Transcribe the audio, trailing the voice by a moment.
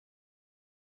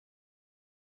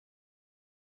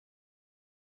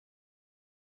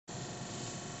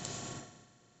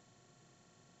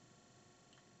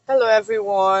Hello,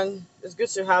 everyone. It's good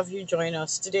to have you join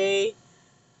us today.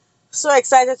 So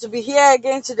excited to be here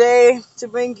again today to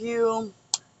bring you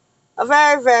a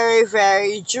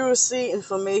very juicy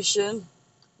information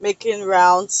making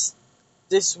rounds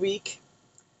this week.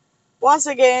 Once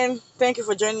again, thank you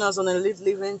for joining us on Elite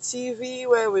Living TV,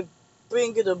 where we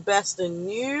bring you the best in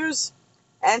news,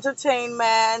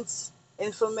 entertainment,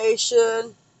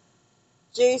 information,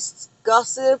 gist,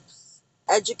 gossips,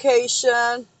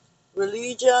 education,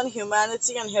 religion,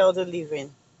 humanity, and healthy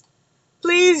living.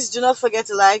 Please do not forget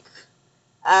to like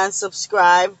and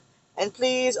subscribe. And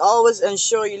please always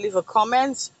ensure you leave a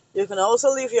comment. You can also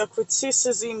leave your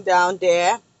criticism down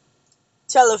there.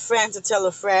 Tell a friend to tell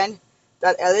a friend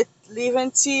that Elite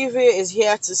Living TV is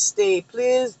here to stay.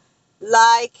 Please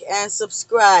like and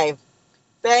subscribe.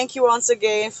 Thank you once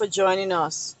again for joining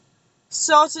us.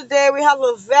 So today we have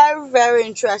a very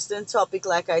interesting topic,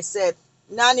 like I said,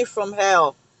 nanny from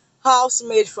hell,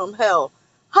 housemaid from hell.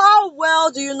 How well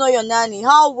do you know your nanny?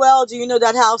 How well do you know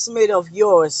that housemaid of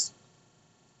yours?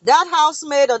 That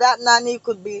housemaid or that nanny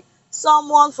could be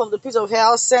someone from the pit of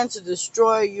hell sent to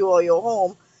destroy you or your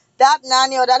home. That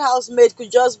nanny or that housemaid could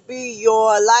just be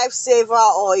your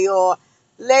lifesaver or your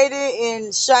lady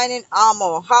in shining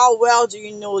armor. How well do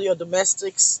you know your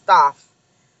domestic staff?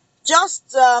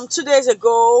 Just 2 days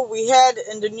ago, we heard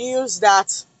in the news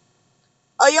that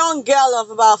a young girl of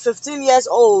about 15 years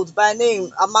old by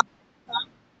name Amaka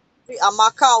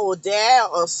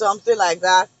Ode or something like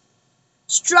that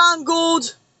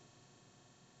strangled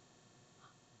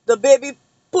the baby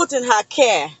put in her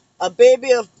care, a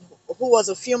baby who was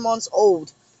a few months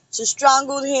old. She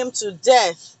strangled him to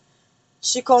death.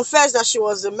 She confessed that she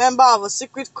was a member of a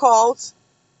secret cult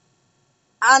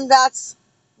and that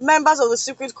members of the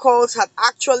secret cult had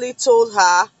actually told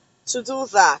her to do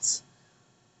that.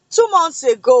 2 months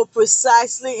ago,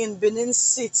 precisely in Benin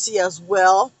City as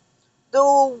well,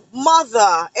 the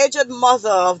aged mother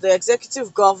of the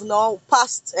executive governor,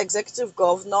 past executive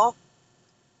governor,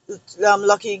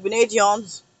 Lucky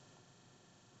Igbenedion,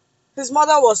 his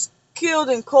mother was killed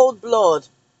in cold blood.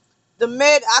 The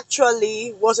maid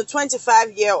actually was a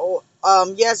 25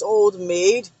 years old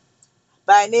maid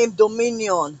by name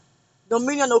Dominion.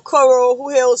 Dominion Okoro, who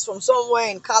hails from somewhere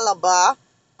in Calabar.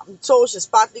 I'm told she's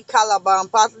partly Calabar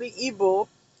and partly Igbo,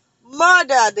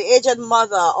 murdered the aged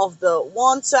mother of the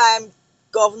one-time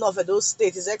Governor of Edo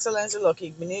State, His Excellency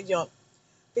Lucky Igbenedion.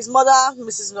 His mother,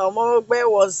 Mrs. Nomorogbe,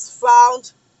 was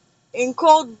found in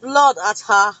cold blood at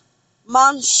her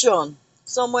mansion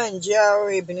somewhere in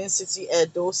GRA, Benin City,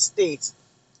 Edo State.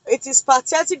 It is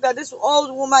pathetic that this old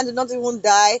woman did not even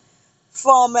die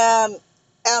from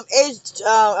aged,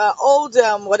 old,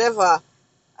 whatever,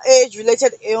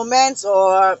 age-related ailments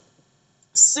or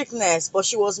sickness, but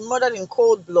she was murdered in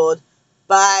cold blood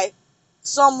by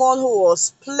someone who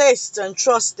was placed and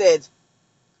trusted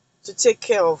to take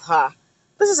care of her.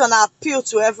 This is an appeal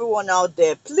to everyone out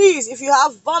there. Please, if you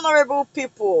have vulnerable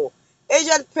people,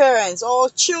 aged parents, or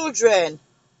children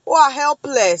who are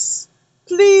helpless,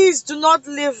 please do not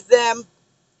leave them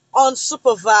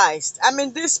unsupervised. I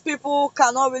mean, these people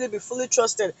cannot really be fully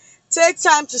trusted. Take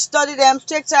time to study them,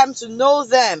 take time to know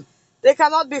them. They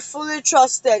cannot be fully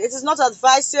trusted. It is not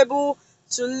advisable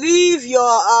to leave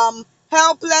your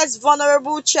helpless,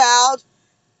 vulnerable child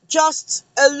just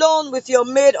alone with your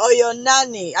maid or your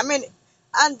nanny. I mean,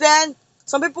 and then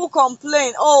some people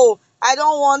complain, oh, I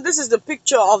don't want, this is the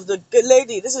picture of the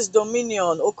lady. This is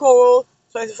Dominion Okoro,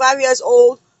 25 years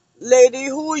old lady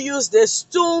who used a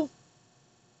stool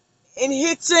in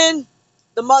hitting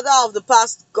the mother of the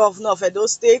past governor of Edo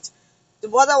State. The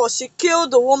mother she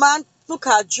killed the woman, took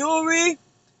her jewelry,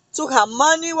 took her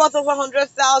money worth over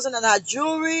 100,000 and her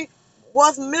jewelry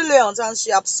worth millions, and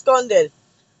she absconded.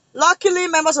 Luckily,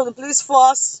 members of the police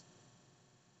force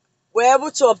were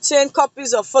able to obtain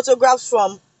copies of photographs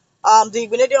from the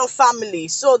Igbenedion family.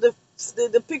 So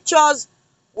the pictures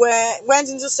went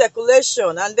into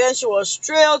circulation, and then she was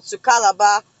trailed to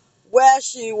Calabar, where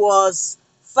she was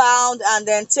found and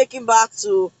then taken back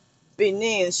to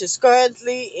Benin. She's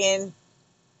currently in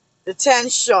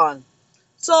detention.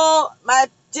 So, my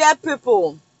dear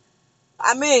people,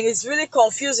 I mean, it's really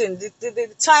confusing,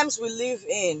 the times we live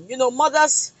in. You know,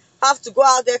 mothers have to go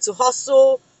out there to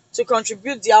hustle, to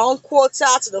contribute their own quota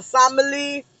to the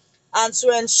family, and to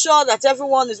ensure that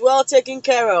everyone is well taken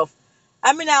care of.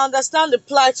 I mean, I understand the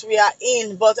plight we are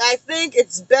in, but I think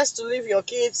it's best to leave your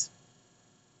kids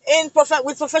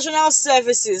with professional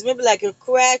services, maybe like a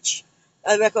crèche,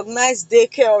 a recognized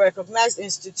daycare or recognized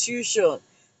institution.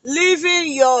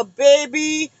 Leaving your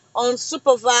baby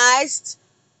unsupervised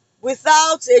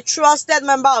without a trusted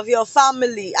member of your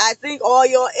family, I think, or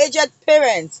your aged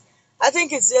parents, I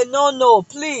think it's a no-no.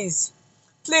 Please,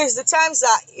 please, the times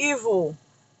are evil.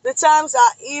 The times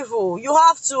are evil. You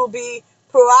have to be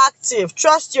proactive.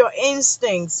 Trust your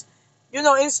instincts.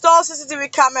 Install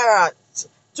CCTV camera.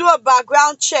 Do a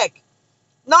background check.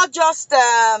 Not just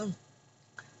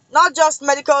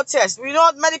medical tests. We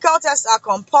know medical tests are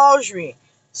compulsory.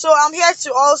 So I'm here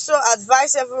to also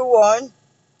advise everyone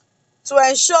to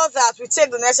ensure that we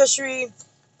take the necessary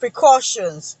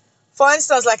precautions. For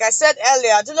instance, like I said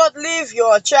earlier, do not leave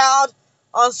your child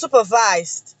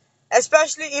unsupervised,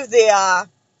 especially if they are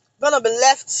going to be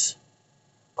left,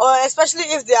 or especially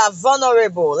if they are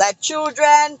vulnerable, like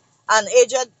children and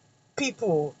aged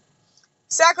people.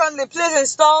 Secondly, please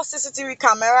install CCTV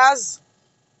cameras.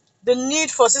 The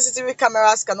need for CCTV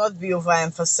cameras cannot be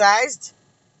overemphasized.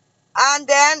 And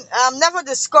then never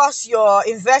discuss your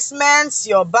investments,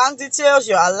 your bank details,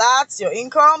 your alerts, your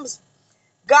incomes.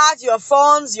 Guard your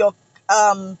phones, your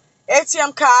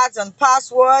ATM cards and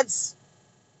passwords.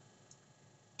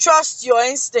 Trust your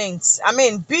instincts.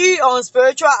 Be on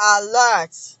spiritual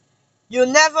alert. You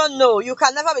never know. You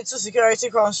can never be too security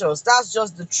conscious. That's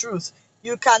just the truth.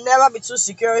 You can never be too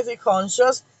security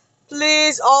conscious.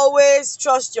 Please always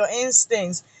trust your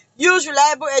instincts. Use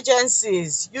reliable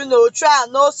agencies. Try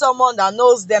and know someone that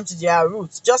knows them to their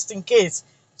roots, just in case,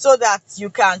 so that you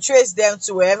can trace them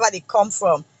to wherever they come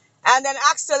from. And then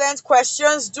ask excellent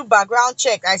questions. Do background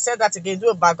check. I said that again. Do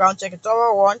a background check, a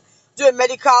thorough one. Do a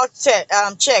medical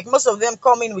check. Most of them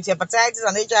come in with hepatitis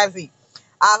and HIV.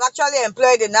 I've actually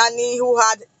employed a nanny who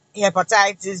had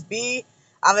hepatitis B.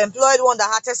 I've employed one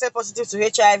that had tested positive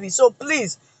to HIV. So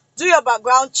please, do your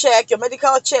background check, your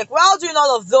medical check. While doing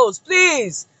all of those,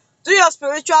 please, do your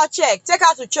spiritual check. Take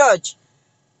her to church.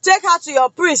 Take her to your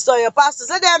priest or your pastors.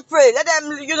 Let them pray. Let them,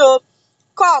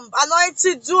 come.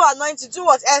 Anointed, do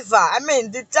whatever.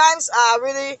 The times are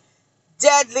really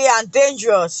deadly and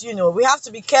dangerous. We have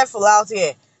to be careful out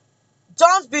here.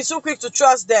 Don't be too quick to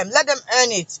trust them. Let them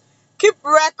earn it. Keep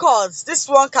records. This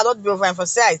one cannot be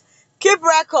overemphasized. Keep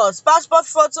records. Passport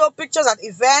photo, pictures at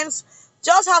events.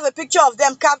 Just have a picture of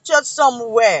them captured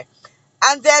somewhere.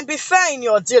 And then be fair in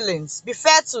your dealings. Be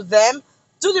fair to them.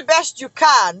 Do the best you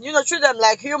can. Treat them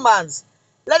like humans.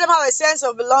 Let them have a sense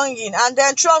of belonging. And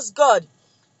then trust God.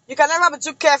 You can never be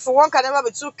too careful. One can never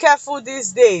be too careful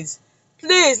these days.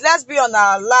 Please, let's be on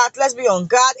our alert. Let's be on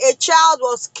guard. A child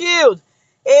was killed.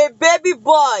 A baby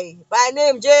boy by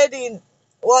name Jaden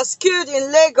was killed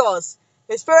in Lagos.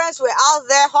 His parents were out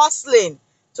there hustling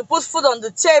to put food on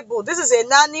the table. This is a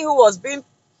nanny who was being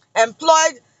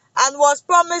employed and was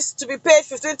promised to be paid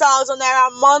 15,000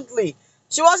 naira monthly.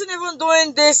 She wasn't even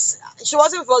doing this. She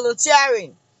wasn't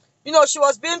volunteering. She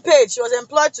was being paid. She was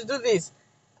employed to do this.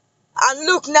 And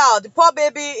look now, the poor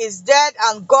baby is dead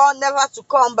and gone, never to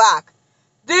come back.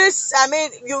 You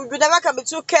never can be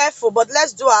too careful, but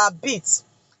let's do our bit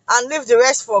and leave the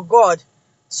rest for God.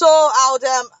 So I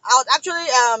would actually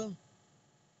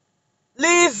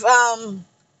leave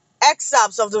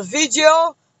excerpts of the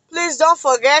video. Please don't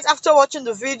forget, after watching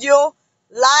the video,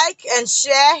 like and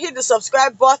share, hit the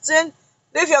subscribe button,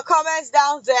 leave your comments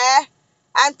down there,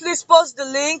 and please post the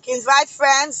link, invite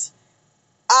friends,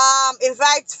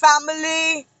 invite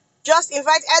family, just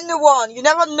invite anyone. You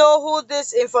never know who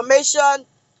this information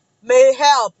may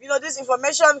help. This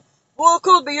information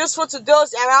could be useful to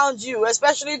those around you,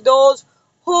 especially those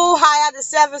who hire the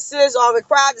services or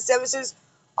require the services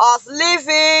of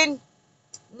living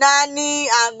nanny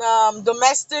and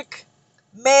domestic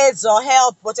maids or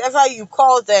help, whatever you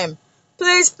call them.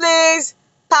 Please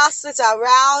pass it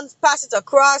around, pass it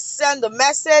across, send the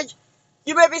message.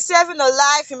 You may be saving a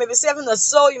life, you may be saving a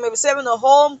soul, you may be saving a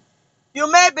home,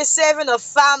 you may be saving a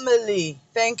family.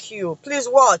 Thank you. Please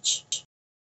watch.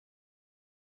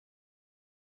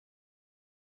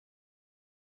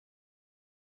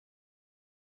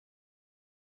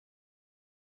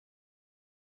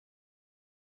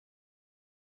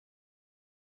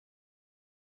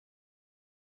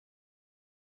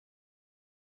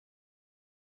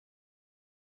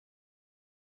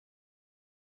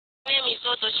 My name is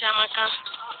Oto Shamaka.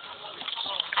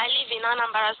 I live in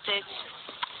Anambra State.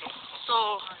 So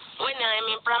when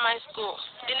I'm in primary school,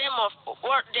 the name of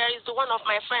there is one of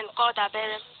my friends called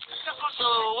Abere. So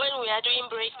when we are doing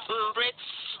break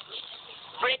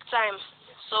time,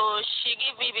 so she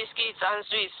give me biscuits and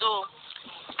sweets. So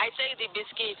I take the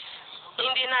biscuits.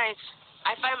 In the night,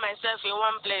 I find myself in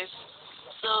one place.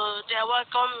 So they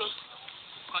welcome me.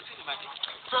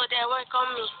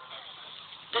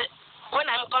 When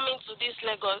I'm coming to this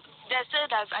Lagos, they said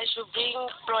that I should bring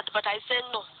blood, but I said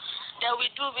no. they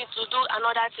will do me to do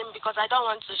another thing because I don't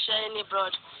want to share any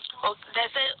blood. They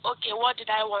say, okay, what did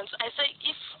I want? I say,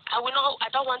 if I will not, I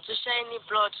don't want to share any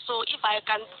blood. So if I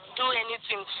can do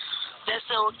anything, they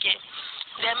say, okay.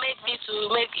 They make me to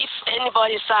make if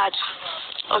anybody sad.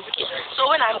 Okay.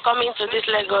 So when I'm coming to this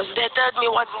Lagos, they tell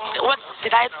me what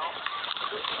did I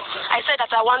said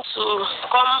that I want to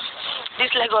come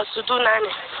this Lagos to do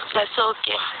nanny. They say,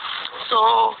 okay.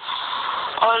 So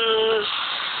on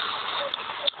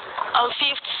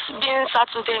 5th, being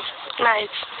Saturday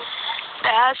night,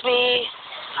 they asked me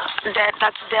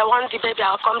that they want the baby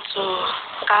I'll come to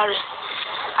carry.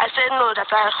 I said no,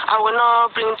 that I will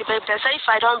not bring the baby. They said if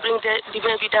I don't bring the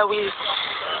baby, they will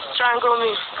strangle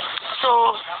me. So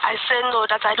I said no,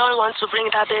 that I don't want to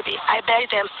bring that baby. I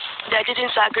begged them. They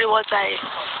didn't agree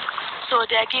so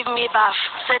they give me bath,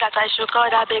 say that I should call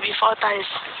that baby 4 times,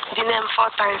 the name 4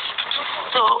 times.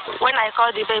 So when I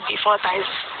call the baby 4 times,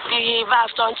 the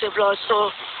bath turned to blood.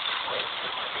 So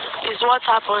it's what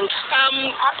happened. Let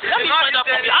me find out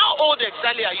from you. How old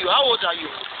exactly are you? How old are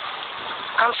you?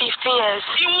 I'm 15 years.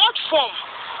 In what form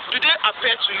do they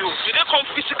appear to you? Do they come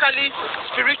physically,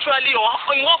 spiritually, or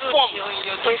in what form?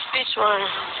 In spiritual.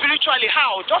 Spiritually,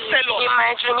 how? Just tell us. In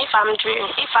my dream, if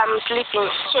I'm sleeping.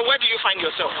 So where do you find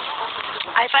yourself?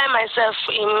 I find myself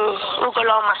in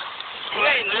Ugoloma.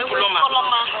 Where in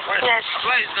Ugoloma? Yes.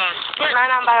 Where is that? In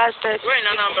Anambra State. Where in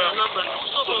Anambra?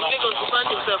 So from Lagos to find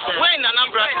yourself there. Where in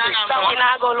Anambra? In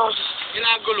Agolo. In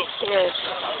Agolo. Yes.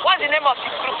 What's the name of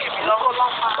the group you belong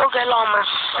to? Ugoloma.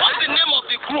 What's the name of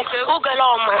the group?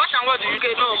 Ugoloma. What do you do?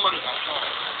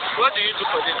 What do you do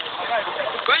for them?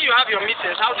 When you have your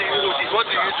meetings, how do you do this? What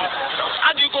do you do?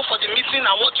 How do you go for the meeting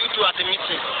and what do you do at the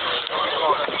meeting?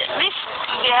 If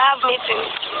they have meeting,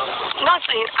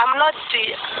 nothing.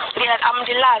 I'm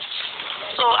the last.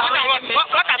 So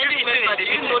what are they giving you? Do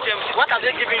you know them? What are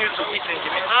they giving you to eat in the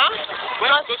meeting? Huh?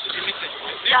 When you go to the meeting,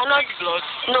 they are not blood.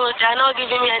 No, they are not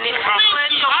giving me anything. How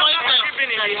long have you been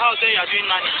in the house that you are doing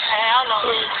nanny? How long?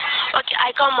 Okay,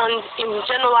 I come in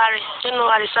January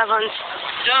 7th.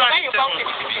 January 7th.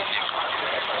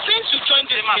 Since you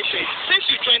joined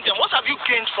them, what have you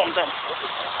gained from them?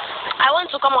 I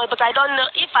want to come out, but I don't know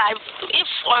if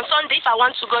on Sunday if I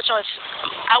want to go church,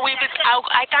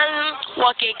 I can't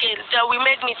walk again. They will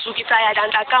make me to be tired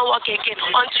and I can't walk again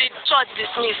until church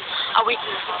dismissed. I will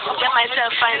get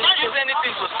myself fine. Did you use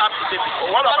anything to start the baby?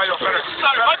 What about your parents?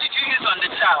 Sorry, what did you use on the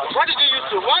child? What did you use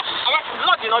to? What?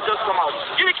 Blood did not just come out.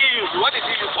 Give me key use. What did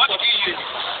you use? What did you use?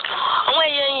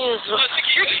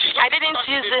 I didn't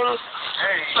use any.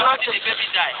 How did the baby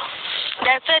die?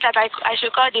 They said that I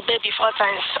should call the baby 4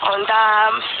 times on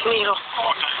that mirror.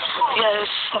 Yes,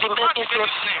 the baby's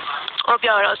name.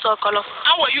 Obiora Sokolo.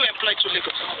 How were you employed to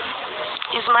Lagos?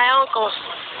 It's my uncle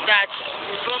that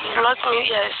brought me,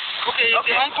 yes. Okay, it's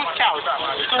your uncle's child?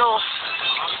 No.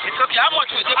 It's okay. How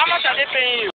much are they paying you?